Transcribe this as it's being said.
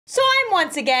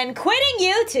once again quitting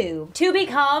YouTube to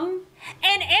become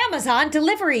an Amazon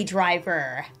delivery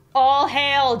driver. All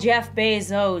hail Jeff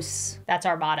Bezos. That's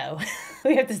our motto.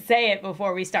 We have to say it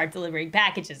before we start delivering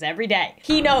packages every day.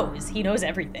 He knows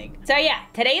everything. So yeah,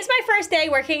 today is my first day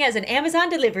working as an Amazon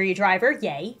delivery driver,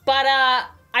 yay. But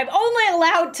I'm only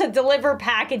allowed to deliver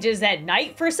packages at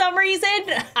night for some reason.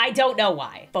 I don't know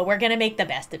why, but we're gonna make the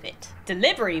best of it.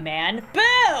 Delivery man,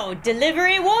 boo,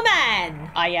 delivery woman.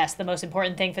 Ah yes, the most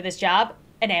important thing for this job,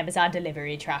 an Amazon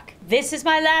delivery truck. This is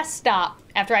my last stop.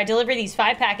 After I deliver these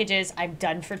 5 packages, I'm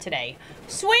done for today.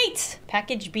 Sweet!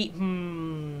 Package B,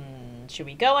 should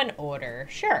we go in order?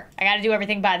 Sure. I gotta do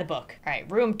everything by the book. All right,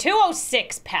 room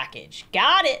 206 package.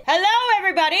 Got it. Hello,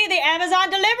 everybody. The Amazon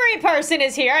delivery person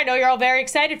is here. I know you're all very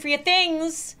excited for your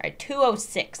things. All right,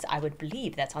 206. I would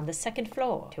believe that's on the 2nd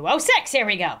floor. 206, here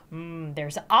we go.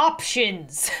 There's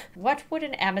options. What would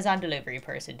an Amazon delivery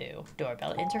person do?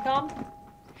 Doorbell intercom?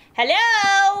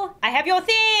 Hello, I have your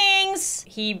things.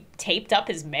 He taped up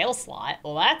his mail slot.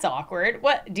 Well, that's awkward.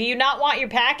 What, do you not want your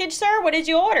package, sir? What did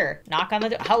you order? Knock on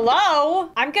the door.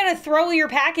 Hello? I'm gonna throw your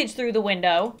package through the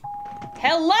window.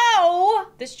 Hello?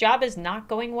 This job is not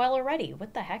going well already.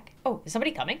 What the heck? Oh, is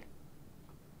somebody coming?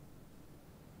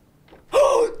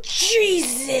 Oh,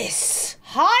 Jesus!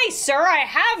 Hi, sir, I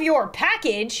have your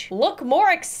package. Look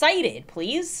more excited,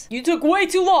 please. You took way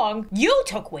too long. You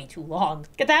took way too long.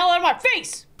 Get the hell out of my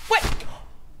face. What?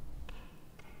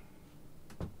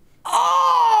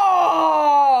 Oh!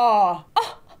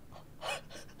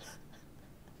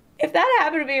 If that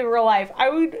happened to me in real life, I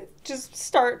would just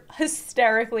start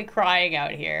hysterically crying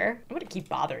out here. I'm gonna keep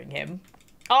bothering him.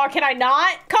 Oh, can I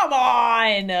not? Come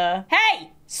on!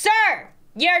 Hey, sir!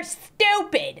 You're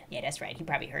stupid. Yeah, that's right. He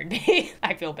probably heard me.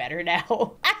 I feel better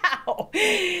now. Ow!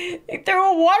 He threw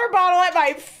a water bottle at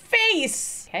my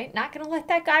face. Okay, not gonna let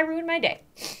that guy ruin my day.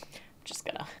 Just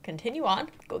gonna continue on.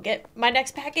 Go get my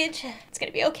next package. It's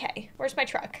gonna be okay. Where's my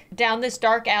truck? Down this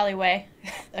dark alleyway.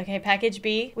 Okay, package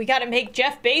B. We gotta make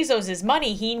Jeff Bezos his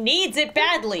money. He needs it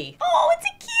badly. Oh, it's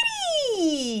a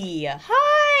kitty.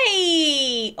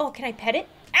 Hi. Oh, can I pet it?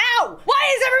 Ow!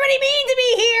 Why is everybody mean to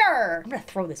me here? I'm gonna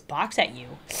throw this box at you.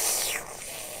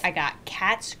 I got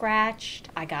cat scratched.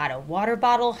 I got a water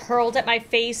bottle hurled at my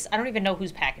face. I don't even know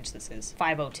whose package this is.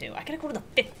 502. I gotta go to the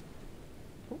 5th.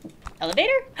 Ooh.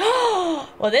 Elevator?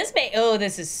 Well,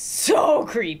 this is so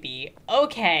creepy.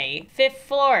 Okay, 5th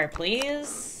floor,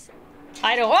 please.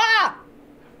 That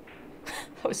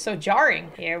was so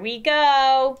jarring. Here we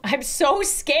go. I'm so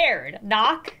scared.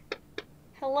 Knock.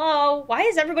 Hello? Why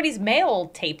is everybody's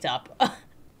mail taped up?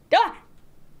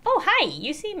 Oh, hi,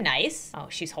 you seem nice. Oh,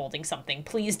 she's holding something.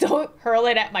 Please don't hurl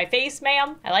it at my face,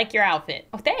 ma'am. I like your outfit.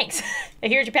 Oh, thanks.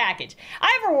 Here's your package.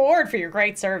 I have a reward for your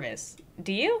great service.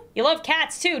 Do you? You love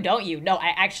cats too, don't you? No,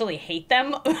 I actually hate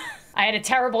them. I had a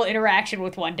terrible interaction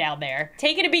with one down there.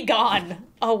 Take it to be gone.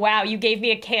 Oh, wow, you gave me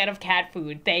a can of cat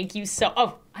food. Thank you so...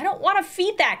 Oh, I don't want to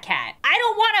feed that cat. I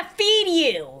don't want to feed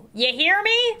you. You hear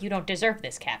me? You don't deserve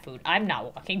this cat food. I'm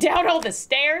not walking down all the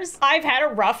stairs. I've had a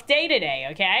rough day today,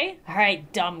 okay? All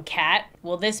right, dumb cat.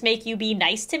 Will this make you be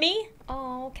nice to me?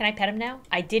 Oh, can I pet him now?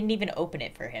 I didn't even open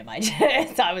it for him. I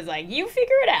was like, you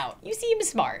figure it out. You seem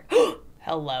smart.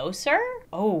 Hello, sir?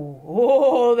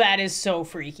 Oh, that is so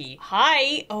freaky.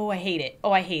 Hi. Oh, I hate it.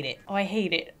 Oh, I hate it. Oh, I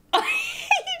hate it. I hate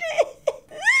it.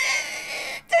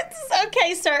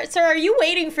 Okay, sir. Sir, are you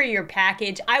waiting for your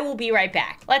package? I will be right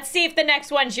back. Let's see if the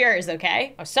next one's yours,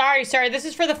 okay? Oh, sorry, sir. This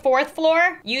is for the 4th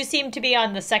floor. You seem to be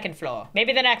on the 2nd floor.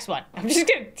 Maybe the next one. I'm just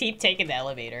gonna keep taking the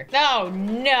elevator. Oh,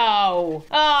 no.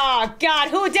 Oh, God.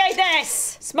 Who did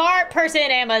this? Smart person,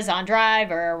 Amazon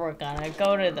driver. We're gonna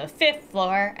go to the 5th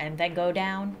floor and then go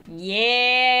down.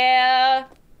 Yeah.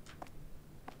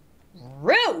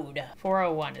 Rude.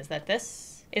 401. Is that this?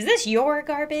 Is this your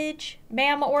garbage,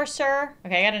 ma'am or sir?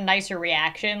 Okay, I got a nicer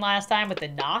reaction last time with the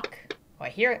knock. Oh, I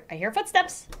hear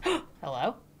footsteps.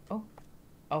 Hello?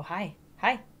 Oh, hi.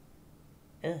 Hi.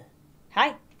 Ugh.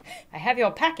 Hi. I have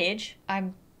your package.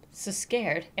 I'm so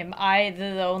scared. Am I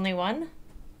the only one?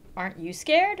 Aren't you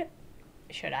scared?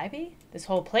 Should I be? This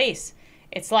whole place,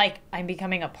 it's like I'm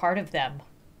becoming a part of them.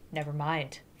 Never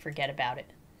mind. Forget about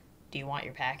it. Do you want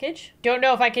your package? Don't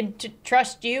know if I can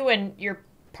trust you and your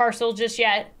parcel just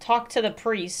yet. Talk to the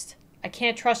priest. I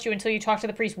can't trust you until you talk to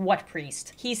the priest. What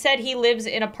priest? He said he lives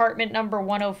in apartment number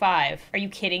 105. Are you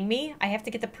kidding me? I have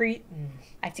to get I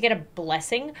have to get a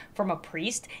blessing from a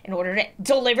priest in order to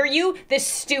deliver you this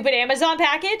stupid Amazon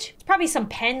package? It's probably some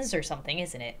pens or something,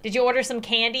 isn't it? Did you order some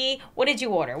candy? What did you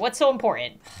order? What's so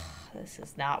important? This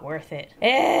is not worth it.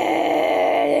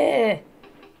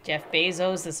 Jeff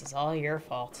Bezos, this is all your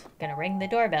fault. Gonna ring the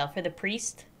doorbell for the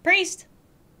priest. Priest!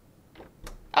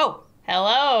 Oh,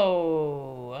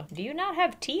 hello. Do you not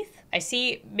have teeth? I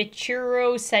see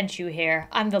Michiro sent you here.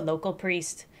 I'm the local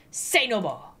priest. Say no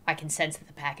more. I can sense that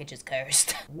the package is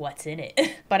cursed. What's in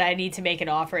it? But I need to make an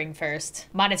offering first.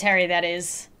 Monetary, that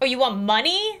is. Oh, you want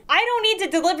money? I don't need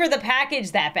to deliver the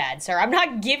package that bad, sir. I'm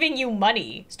not giving you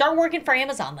money. Start working for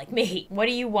Amazon like me. What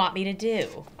do you want me to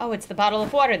do? Oh, it's the bottle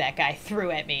of water that guy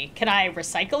threw at me. Can I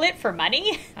recycle it for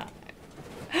money?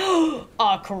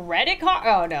 A credit card?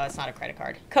 Oh, no, it's not a credit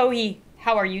card. Kohi,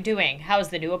 how are you doing? How's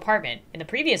the new apartment? In the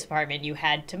previous apartment, you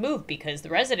had to move because the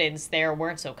residents there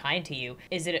weren't so kind to you.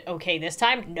 Is it okay this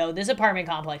time? No, this apartment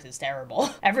complex is terrible.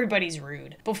 Everybody's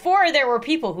rude. Before, there were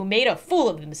people who made a fool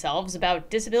of themselves about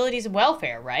disabilities and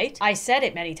welfare, right? I said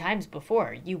it many times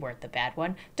before. You weren't the bad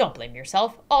one. Don't blame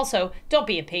yourself. Also, don't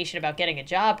be impatient about getting a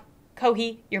job.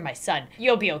 Kohi, you're my son.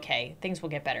 You'll be okay. Things will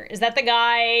get better. Is that the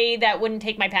guy that wouldn't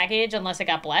take my package unless it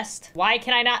got blessed? Why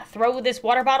can I not throw this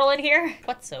water bottle in here?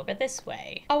 What's over this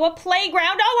way? Oh, a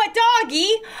playground. Oh, a doggy.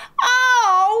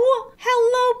 Oh,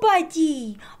 hello,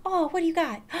 buddy. Oh, what do you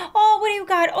got? Oh, what do you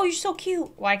got? Oh, you're so cute.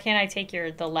 Why can't I take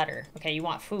the letter? Okay, you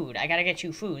want food. I gotta get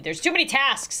you food. There's too many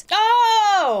tasks.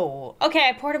 Oh, okay,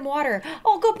 I poured him water.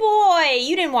 Oh, good boy.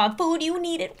 You didn't want food. You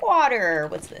needed water.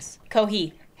 What's this?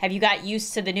 Kohi. Have you got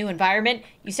used to the new environment?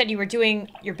 You said you were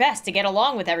doing your best to get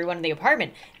along with everyone in the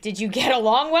apartment. Did you get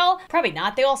along well? Probably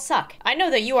not. They all suck. I know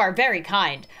that you are very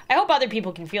kind. I hope other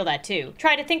people can feel that too.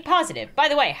 Try to think positive. By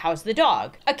the way, how's the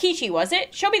dog? Akichi, was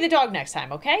it? Show me the dog next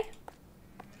time, okay?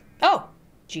 Oh,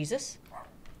 Jesus.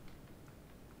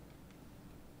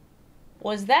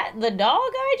 Was that the dog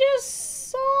I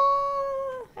just saw?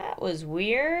 That was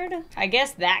weird. I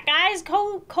guess that guy's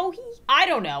Kohi? I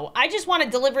don't know. I just want to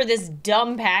deliver this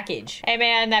dumb package. Hey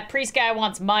man, that priest guy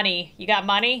wants money. You got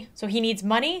money? So he needs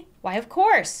money? Why, of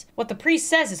course. What the priest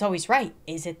says is always right.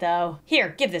 Is it though?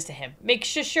 Here, give this to him. Make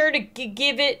sure to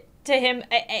give it to him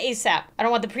ASAP. I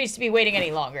don't want the priest to be waiting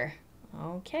any longer.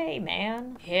 Okay,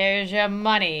 man. Here's your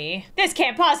money. This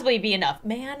can't possibly be enough.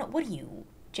 Man, what are you?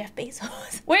 Jeff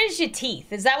Bezos? Where's your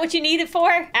teeth? Is that what you need it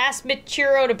for? Ask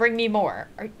Michiro to bring me more.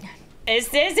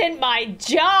 This isn't my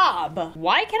job.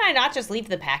 Why can I not just leave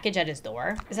the package at his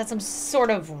door? Is that some sort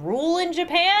of rule in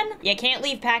Japan? You can't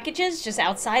leave packages just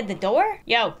outside the door?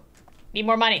 Yo, need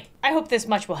more money. I hope this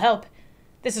much will help.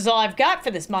 This is all I've got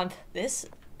for this month. This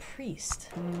priest,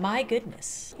 my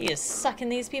goodness. He is sucking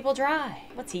these people dry.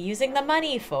 What's he using the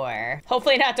money for?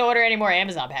 Hopefully not to order any more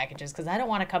Amazon packages because I don't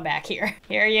want to come back here.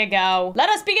 Here you go. Let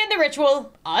us begin the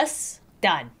ritual. Us?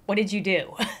 Done. What did you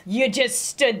do? You just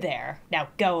stood there. Now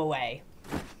go away.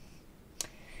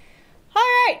 All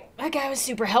right. That guy was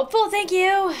super helpful. Thank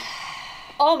you.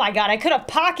 Oh my God, I could have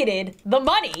pocketed the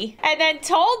money and then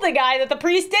told the guy that the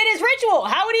priest did his ritual.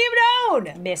 How would he have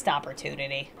known? Missed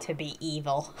opportunity to be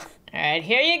evil. All right,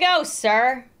 here you go,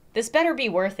 sir. This better be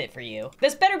worth it for you.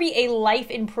 This better be a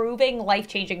life-improving,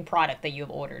 life-changing product that you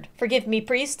have ordered. Forgive me,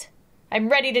 priest. I'm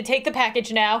ready to take the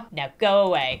package now. Now go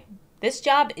away. This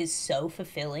job is so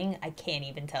fulfilling, I can't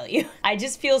even tell you. I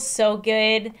just feel so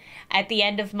good at the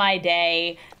end of my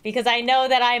day because I know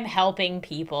that I'm helping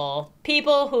people.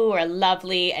 People who are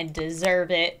lovely and deserve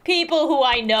it. People who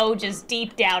I know just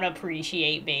deep down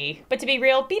appreciate me. But to be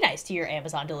real, be nice to your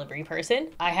Amazon delivery person.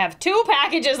 I have 2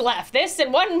 packages left, this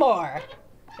and 1 more.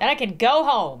 Then I can go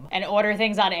home and order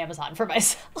things on Amazon for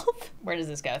myself. Where does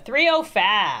this go?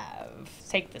 305.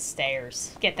 Take the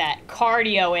stairs. Get that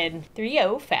cardio in.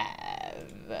 305.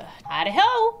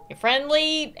 Hi-ho. Your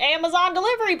friendly Amazon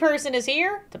delivery person is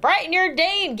here to brighten your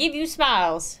day and give you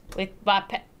smiles. With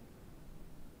my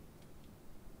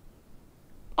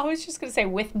I was just gonna say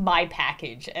with my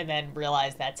package and then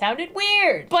realized that sounded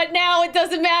weird. But now it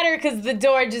doesn't matter because the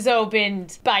door just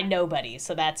opened by nobody.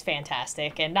 So that's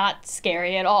fantastic and not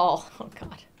scary at all. Oh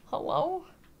God. Hello?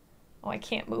 Oh, I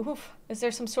can't move. Is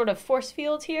there some sort of force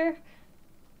field here?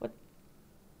 What?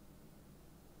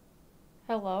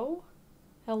 Hello?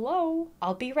 Hello?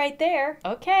 I'll be right there.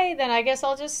 Okay, then I guess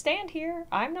I'll just stand here.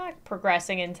 I'm not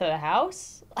progressing into the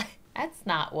house. That's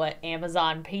not what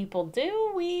Amazon people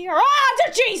do. We are...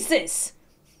 Ah, Jesus!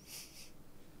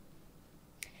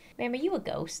 Ma'am, are you a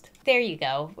ghost? There you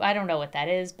go. I don't know what that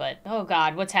is, but... Oh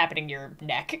God, what's happening to your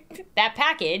neck? That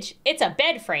package, it's a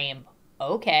bed frame.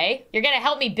 Okay. You're gonna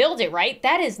help me build it, right?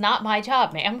 That is not my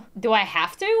job, ma'am. Do I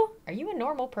have to? Are you a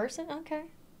normal person? Okay.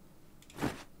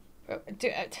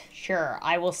 Sure,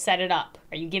 I will set it up.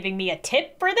 Are you giving me a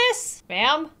tip for this?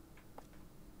 Ma'am?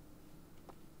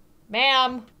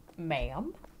 Ma'am?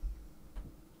 Ma'am?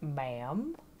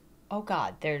 Ma'am? Oh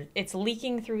God, it's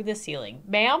leaking through the ceiling.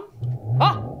 Ma'am?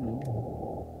 Ah!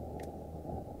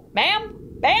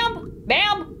 Ma'am? Ma'am?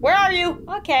 Ma'am? Where are you?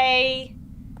 Okay.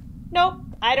 Nope.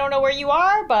 I don't know where you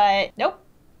are, but nope.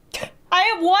 I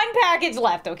have one package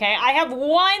left, okay? I have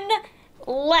one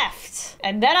left.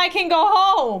 And then I can go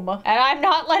home. And I'm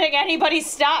not letting anybody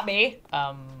stop me.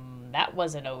 That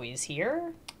wasn't always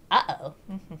here. Uh-oh.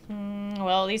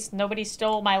 Well, at least nobody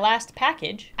stole my last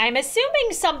package. I'm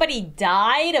assuming somebody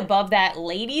died above that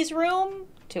ladies' room.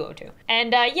 202.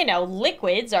 And, you know,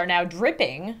 liquids are now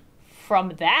dripping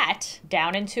from that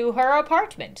down into her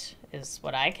apartment, is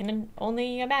what I can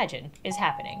only imagine is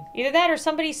happening. Either that or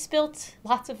somebody spilt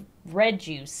lots of red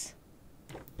juice.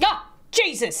 Ah,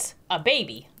 Jesus! A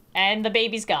baby. And the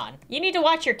baby's gone. You need to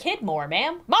watch your kid more,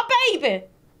 ma'am. My baby!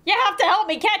 You have to help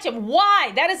me catch him.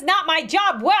 Why? That is not my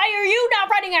job. Why are you not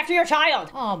running after your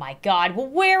child? Oh my God, well,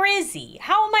 where is he?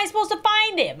 How am I supposed to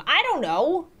find him? I don't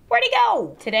know. Where'd he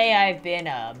go? Today I've been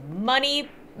a money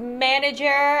manager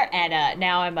and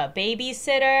now I'm a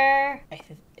babysitter.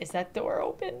 Is that door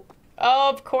open? Oh,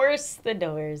 of course the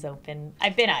door is open.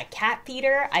 I've been a cat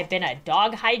feeder. I've been a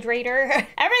dog hydrator.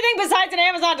 Everything besides an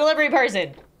Amazon delivery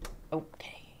person.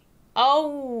 Okay.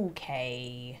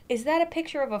 Okay. Is that a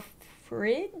picture of a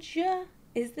fridge?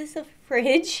 Is this a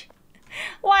fridge?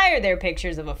 Why are there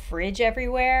pictures of a fridge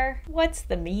everywhere? What's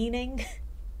the meaning?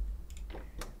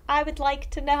 I would like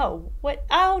to know. What?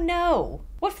 Oh no.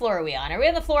 What floor are we on? Are we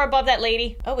on the floor above that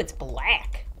lady? Oh, it's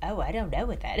black. Oh, I don't know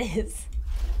what that is.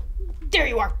 There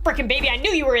you are, frickin' baby. I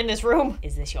knew you were in this room.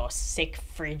 Is this your sick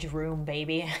fridge room,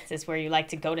 baby? Is this where you like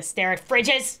to go to stare at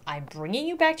fridges? I'm bringing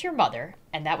you back to your mother,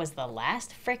 and that was the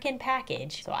last frickin'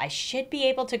 package, so I should be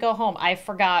able to go home. I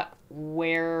forgot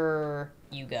where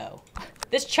you go.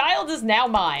 This child is now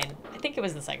mine. I think it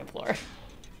was the second floor.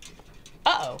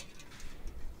 Uh-oh.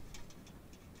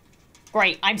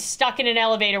 Great, I'm stuck in an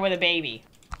elevator with a baby.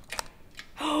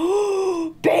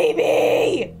 Oh,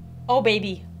 baby! Oh,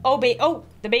 baby. Oh, oh,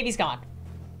 the baby's gone.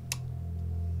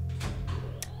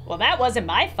 Well, that wasn't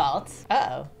my fault.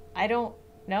 Uh-oh. I don't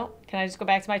know. Can I just go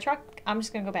back to my truck? I'm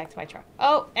just gonna go back to my truck.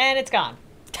 Oh, and it's gone.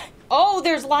 Oh,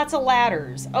 there's lots of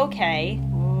ladders. Okay.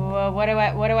 What do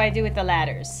I do with the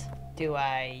ladders? Do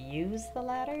I use the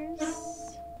ladders?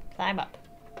 Climb up.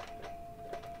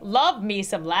 Love me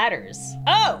some ladders.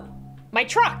 Oh, my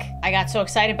truck. I got so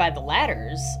excited by the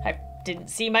ladders. I didn't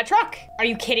see my truck. Are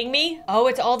you kidding me? Oh,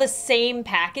 it's all the same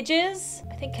packages?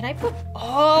 I think, can I put,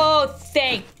 oh,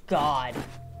 thank God.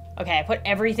 Okay, I put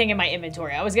everything in my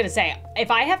inventory. I was gonna say,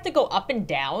 if I have to go up and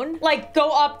down, like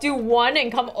go up, do one,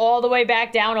 and come all the way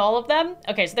back down all of them.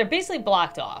 Okay, so they're basically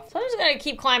blocked off. So I'm just gonna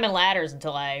keep climbing ladders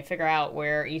until I figure out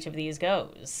where each of these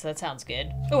goes. That sounds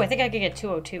good. Oh, I think I could get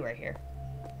 202 right here.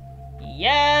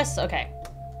 Yes, okay.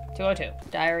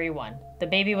 202, diary 1. The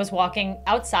baby was walking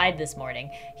outside this morning.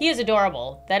 He is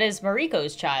adorable. That is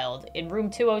Mariko's child in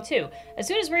room 202. As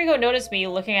soon as Mariko noticed me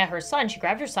looking at her son, she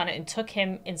grabbed her son and took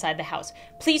him inside the house.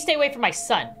 Please stay away from my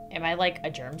son. Am I like a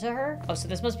germ to her? Oh, so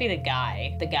this must be the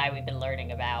guy we've been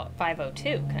learning about.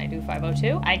 502, can I do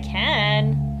 502? I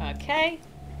can, okay.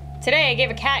 Today I gave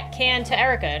a cat can to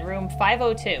Erica in room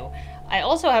 502. I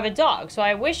also have a dog, so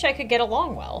I wish I could get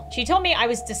along well. She told me I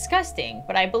was disgusting,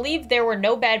 but I believe there were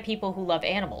no bad people who love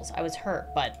animals. I was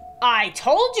hurt, but I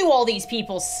told you all these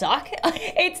people suck.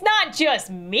 It's not just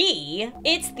me,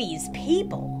 it's these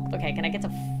people. Okay, can I get to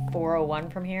 401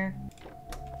 from here?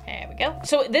 There we go.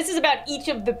 So this is about each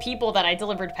of the people that I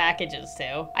delivered packages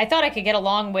to. I thought I could get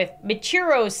along with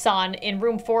Michiro's son in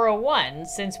room 401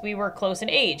 since we were close in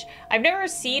age. I've never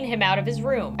seen him out of his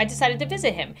room. I decided to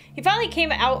visit him. He finally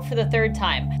came out for the 3rd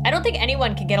time. I don't think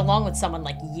anyone can get along with someone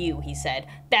like you, he said.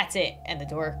 That's it. And the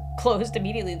door closed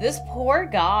immediately. This poor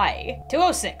guy.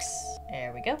 206.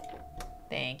 There we go.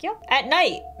 Thank you. At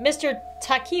night, Mr.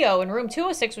 Takio in room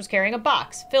 206 was carrying a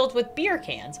box filled with beer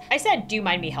cans. I said, do you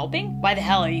mind me helping? Why the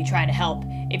hell are you trying to help?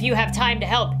 If you have time to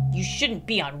help, you shouldn't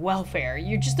be on welfare.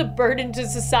 You're just a burden to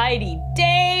society.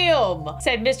 Damn,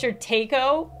 said Mr.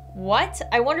 Takeo. What?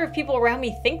 I wonder if people around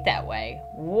me think that way.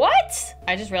 What?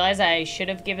 I just realized I should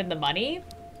have given the money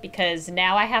because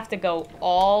now I have to go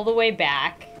all the way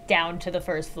back down to the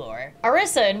 1st floor.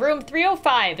 Arissa in room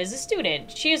 305 is a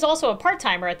student. She is also a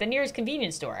part-timer at the nearest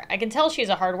convenience store. I can tell she's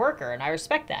a hard worker and I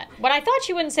respect that. When I thought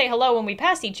she wouldn't say hello when we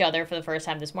passed each other for the first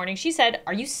time this morning, she said,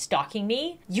 "Are you stalking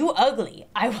me?" You ugly.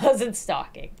 I wasn't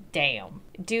stalking. Damn.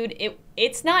 Dude,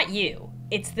 it's not you.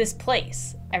 It's this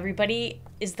place. Everybody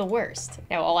is the worst.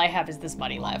 Now all I have is this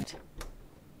money left.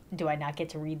 Do I not get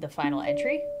to read the final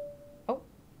entry? Oh,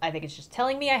 I think it's just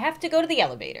telling me I have to go to the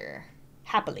elevator.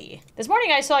 happily. This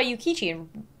morning I saw Yukichi in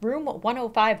room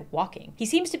 105 walking. He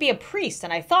seems to be a priest,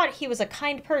 and I thought he was a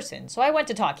kind person, so I went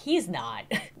to talk. He's not.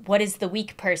 What is the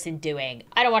weak person doing?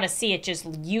 I don't want to see it just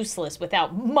useless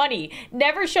without money.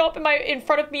 Never show up in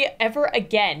front of me ever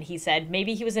again, he said.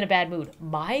 Maybe he was in a bad mood.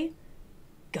 My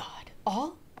God.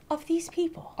 All of these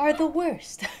people are the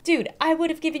worst. Dude, I would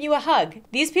have given you a hug.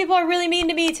 These people are really mean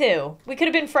to me too. We could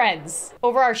have been friends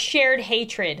over our shared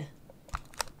hatred.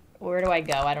 Where do I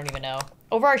go? I don't even know.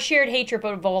 Over our shared hatred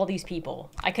of all these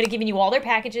people. I could have given you all their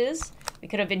packages. We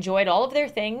could have enjoyed all of their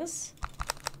things.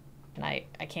 And I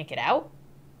can't get out.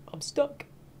 I'm stuck.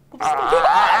 I'm stuck.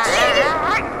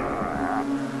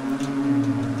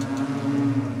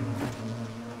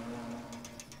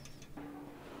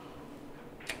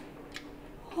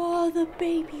 Oh, the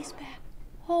baby's back.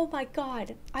 Oh my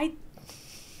God. I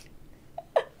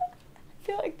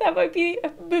feel like that might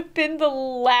been the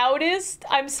loudest.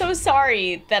 I'm so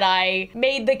sorry that I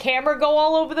made the camera go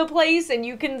all over the place and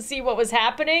you couldn't see what was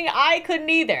happening. I couldn't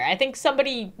either. I think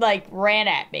somebody like ran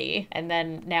at me and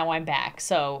then now I'm back.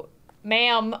 So,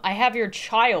 ma'am, I have your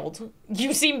child.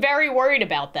 You seem very worried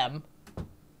about them.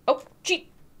 Oh, gee.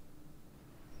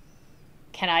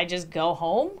 Can I just go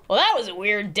home? Well, that was a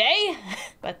weird day.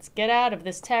 Let's get out of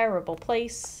this terrible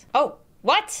place. Oh.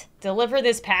 What? Deliver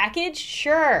this package?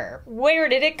 Sure. Where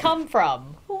did it come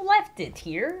from? Who left it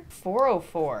here?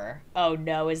 404. Oh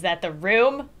no, is that the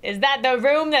room? Is that the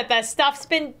room that the stuff's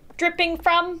been dripping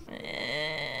from?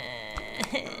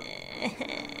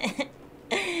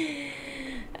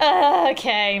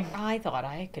 Okay. I thought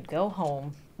I could go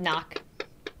home. Knock.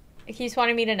 It keeps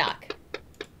wanting me to knock.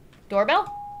 Doorbell?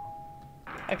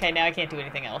 Okay, now I can't do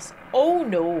anything else. Oh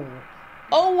no.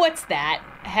 Oh, what's that?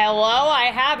 Hello, I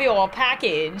have your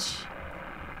package.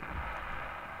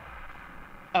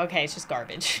 Okay, it's just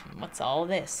garbage. What's all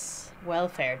this?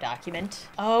 Welfare document.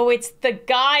 Oh, it's the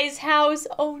guy's house.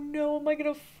 Oh no, am I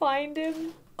gonna find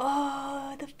him?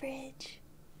 Oh, the fridge.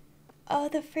 Oh,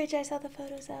 the fridge I saw the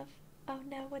photos of. Oh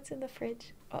no, what's in the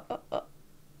fridge?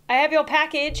 I have your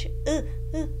package.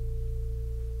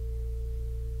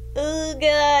 Oh,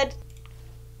 God.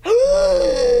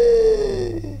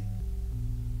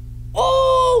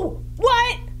 Oh,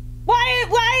 what?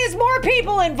 Why is more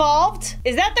people involved?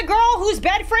 Is that the girl whose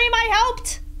bed frame I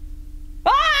helped?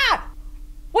 Ah!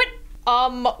 What?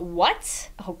 What?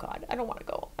 Oh God, I don't want to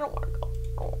go. I don't want to go.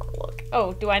 I don't want to look.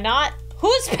 Oh, do I not?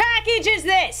 Whose package is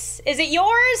this? Is it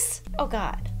yours? Oh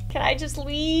God, can I just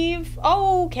leave?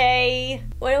 Okay.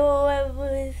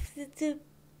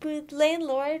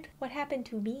 Landlord, what happened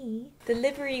to me?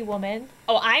 Delivery woman.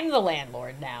 Oh, I'm the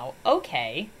landlord now.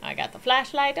 Okay. I got the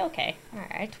flashlight. Okay. All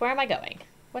right. Where am I going?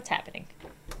 What's happening?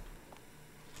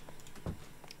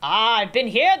 Ah, I've been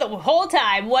here the whole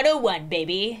time. 101,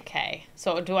 baby. Okay.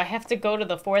 So do I have to go to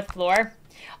the 4th floor?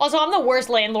 Also, I'm the worst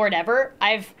landlord ever.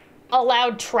 I've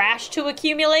allowed trash to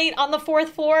accumulate on the 4th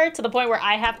floor to the point where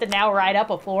I have to now ride up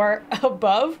a floor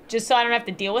above just so I don't have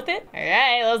to deal with it. All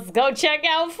right, let's go check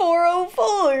out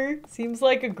 404. Seems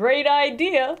like a great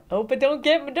idea. Hope it don't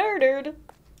get murdered.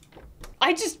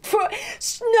 I just,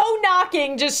 no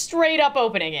knocking, just straight up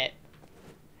opening it.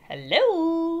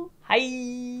 Hello.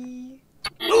 Hi.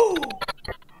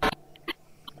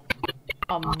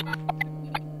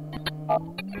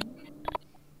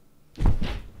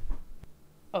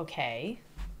 Okay.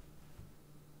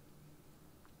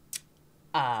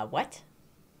 What?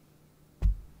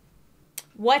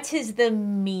 What is the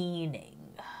meaning?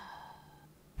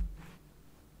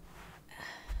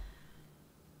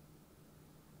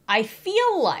 I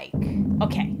feel like,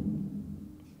 okay,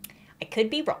 I could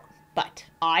be wrong, but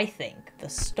I think the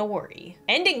story,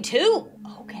 ending 2,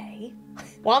 okay.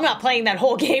 Well, I'm not playing that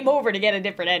whole game over to get a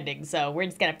different ending, so we're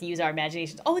just gonna have to use our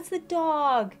imaginations. Oh, it's the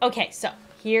dog. Okay, so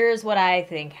here's what I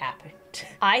think happened.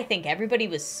 I think everybody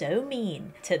was so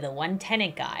mean to the one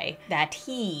tenant guy that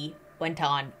he went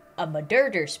on a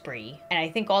murder spree. And I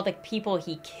think all the people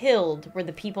he killed were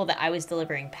the people that I was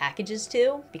delivering packages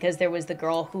to, because there was the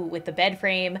girl who with the bed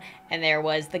frame, and there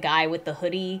was the guy with the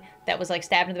hoodie that was like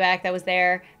stabbed in the back that was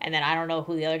there. And then I don't know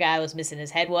who the other guy was missing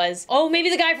his head was. Oh, maybe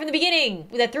the guy from the beginning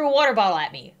that threw a water bottle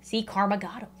at me. See, karma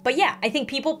got him. But yeah, I think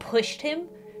people pushed him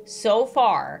so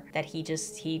far that he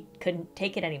couldn't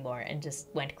take it anymore and just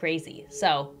went crazy.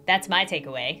 So that's my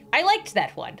takeaway. I liked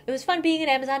that one. It was fun being an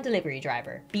Amazon delivery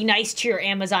driver. Be nice to your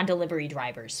Amazon delivery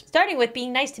drivers. Starting with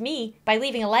being nice to me by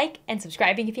leaving a like and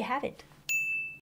subscribing if you haven't.